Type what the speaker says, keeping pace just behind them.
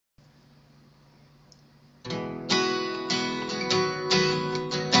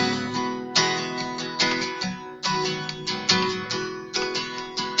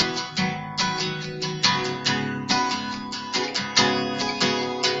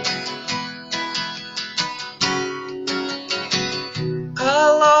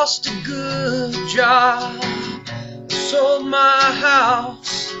lost a good job, sold my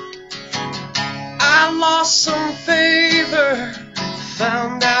house. I lost some favor,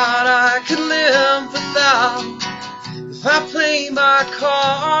 found out I could live without. If I play my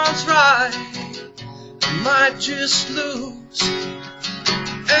cards right, I might just lose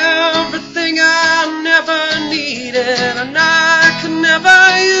everything I never needed and I could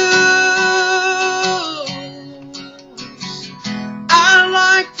never use. I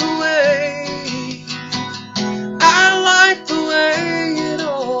like the way it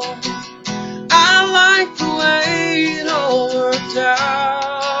all, I like the way it all worked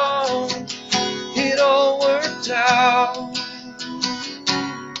out. It all worked out.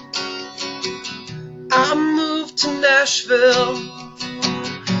 I moved to Nashville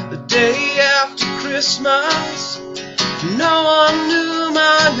the day after Christmas. No one knew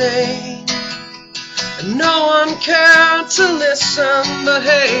my name and no one cared to listen, but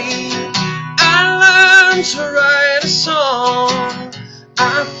hey, I learned to write a song.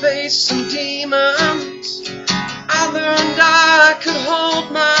 I faced some demons, I learned I could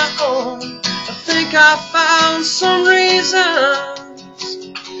hold my own. I think I found some reasons,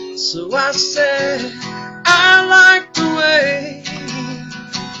 so I said I like the way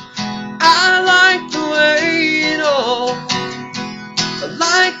it all, I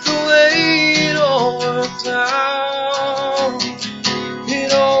like the way it all worked out.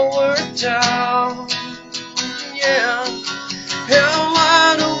 It all worked out, yeah. Hell,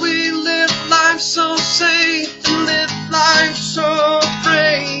 why do we live life so safe and live life so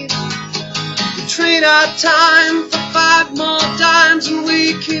afraid? We trade our time for 5 more dimes and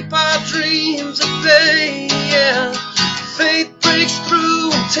we keep our dreams at bay, yeah. Faith breaks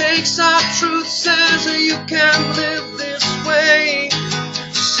through and takes our truth, says that you can't live this way.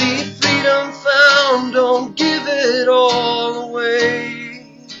 See freedom found, don't give it all away.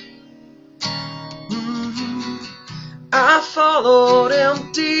 I followed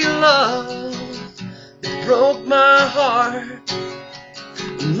empty love, it broke my heart.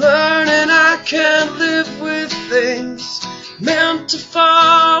 I'm learning I can't live with things meant to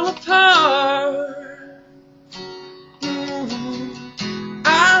fall apart.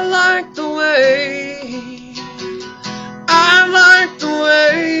 I like the way, I like the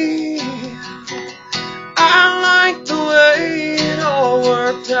way, I like the way it all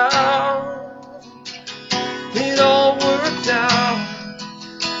worked out. It all worked out,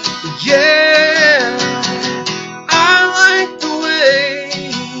 yeah. I like the way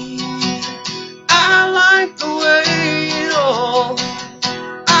it all,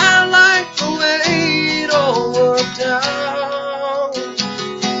 I like the way it all worked out.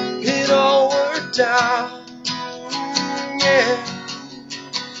 It all worked out, yeah.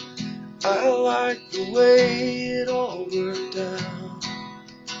 I like the way it all worked out.